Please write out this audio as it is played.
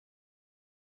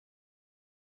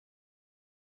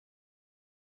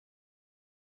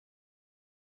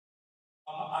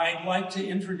I'd like to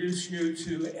introduce you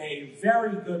to a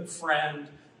very good friend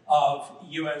of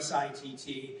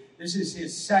USITT. This is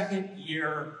his second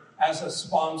year as a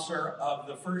sponsor of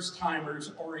the First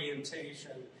Timers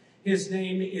Orientation. His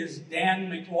name is Dan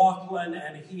McLaughlin,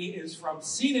 and he is from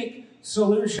Scenic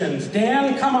Solutions.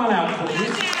 Dan, come on out,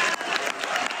 please.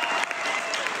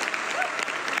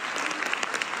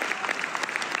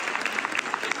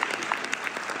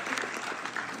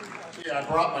 I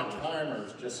brought my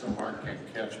timers just so Mark can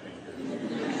catch me here.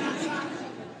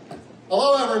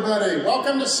 Hello, everybody.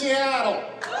 Welcome to Seattle.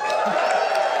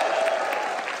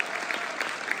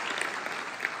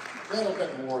 A little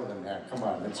bit more than that. Come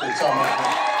on. It's almost.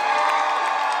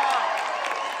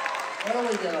 There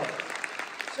we go.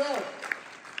 So,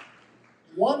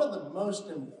 one of the most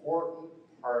important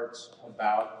parts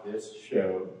about this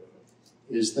show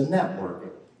is the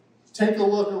networking. Take a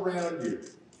look around you.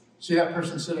 See that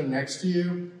person sitting next to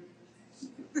you?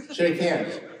 Shake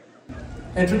hands.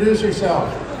 Introduce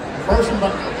yourself. Person in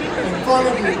front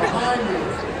of you, behind you.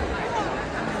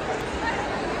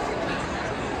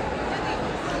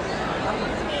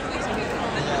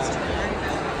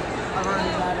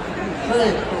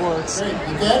 Great. Great.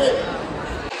 You get it?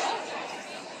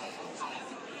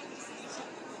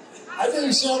 I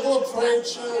do several trade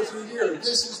shows a year.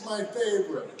 This is my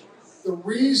favorite. The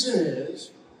reason is,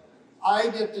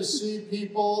 I get to see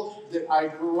people that I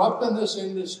grew up in this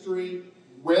industry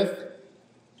with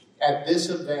at this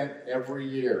event every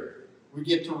year. We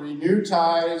get to renew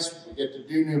ties, we get to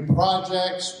do new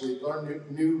projects, we learn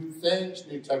new things,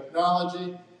 new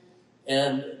technology,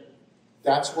 and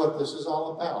that's what this is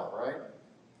all about, right?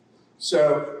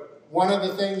 So one of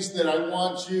the things that I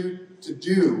want you to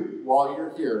do while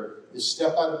you're here is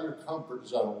step out of your comfort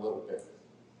zone a little bit.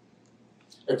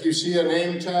 If you see a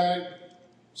name tag,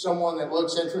 someone that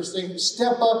looks interesting,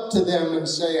 step up to them and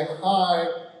say, "Hi,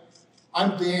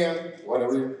 I'm Dan,"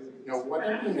 whatever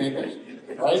your name is,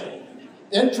 right?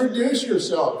 Introduce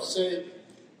yourself. Say,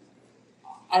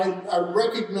 I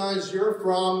recognize you're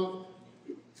from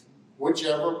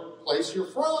whichever place you're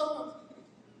from.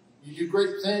 You do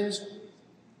great things.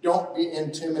 Don't be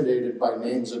intimidated by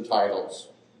names and titles.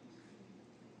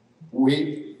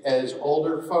 We, as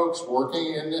older folks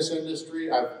working in this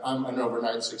industry, I'm an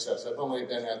overnight success. I've only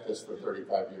been at this for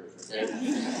 35 years, okay?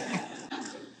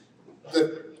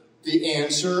 The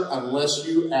answer, unless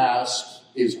you ask,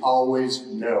 is always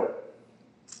no.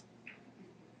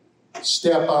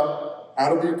 Step up,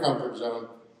 out of your comfort zone,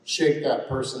 shake that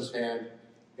person's hand.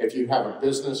 If you have a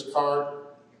business card,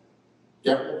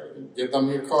 give them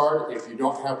your card. If you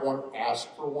don't have one, ask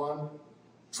for one.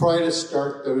 Try to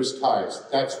start those ties.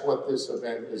 That's what this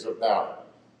event is about.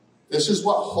 This is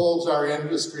what holds our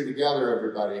industry together,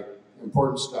 everybody.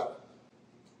 Important stuff.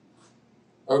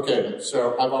 Okay,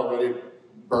 so I've already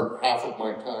burnt half of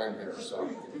my time here. So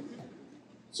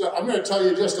I'm going to tell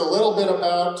you just a little bit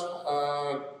about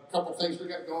a couple things we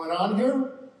got going on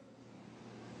here.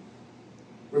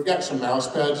 We've got some mouse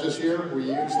pads this year. We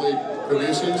usually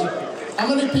produce these. How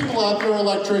many people out there are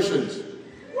electricians?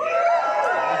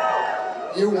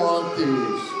 You want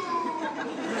these.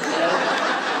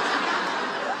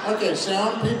 Okay,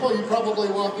 sound people, you probably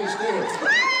want these too.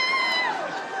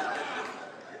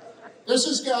 This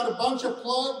has got a bunch of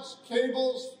plugs,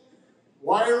 cables,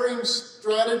 wiring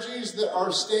strategies that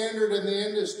are standard in the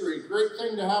industry. Great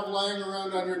thing to have lying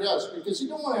around on your desk because you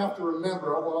don't want to have to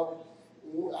remember, oh,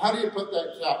 well, how do you put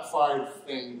that Cat5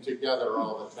 thing together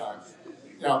all the time?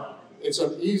 Now, it's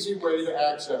an easy way to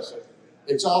access it.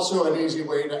 It's also an easy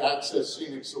way to access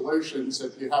Scenic Solutions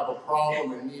if you have a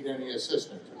problem and need any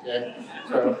assistance, okay?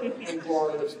 So,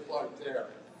 inglorious plug there.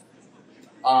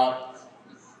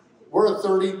 We're a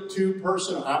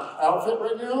 32-person outfit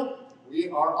right now. We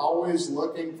are always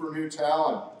looking for new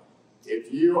talent.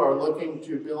 If you are looking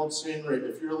to build scenery,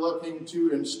 if you're looking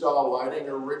to install lighting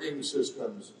or rigging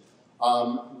systems,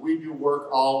 we do work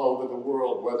all over the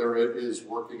world, whether it is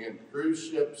working in cruise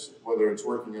ships, whether it's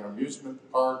working in amusement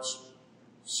parks,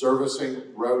 servicing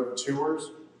road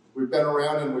tours. We've been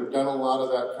around and we've done a lot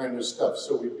of that kind of stuff.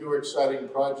 So we do exciting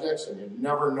projects and you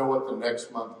never know what the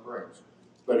next month brings.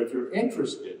 But if you're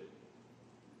interested,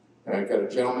 and I've got a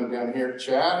gentleman down here,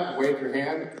 Chad, wave your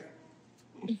hand.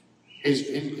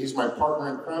 He's my partner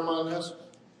in crime on this.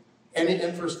 Any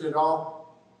interest at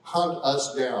all, hunt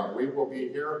us down. We will be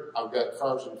here. I've got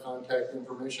cards and contact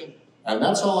information. And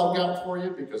that's all I've got for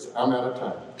you because I'm out of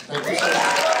time. Thank you so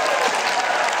much.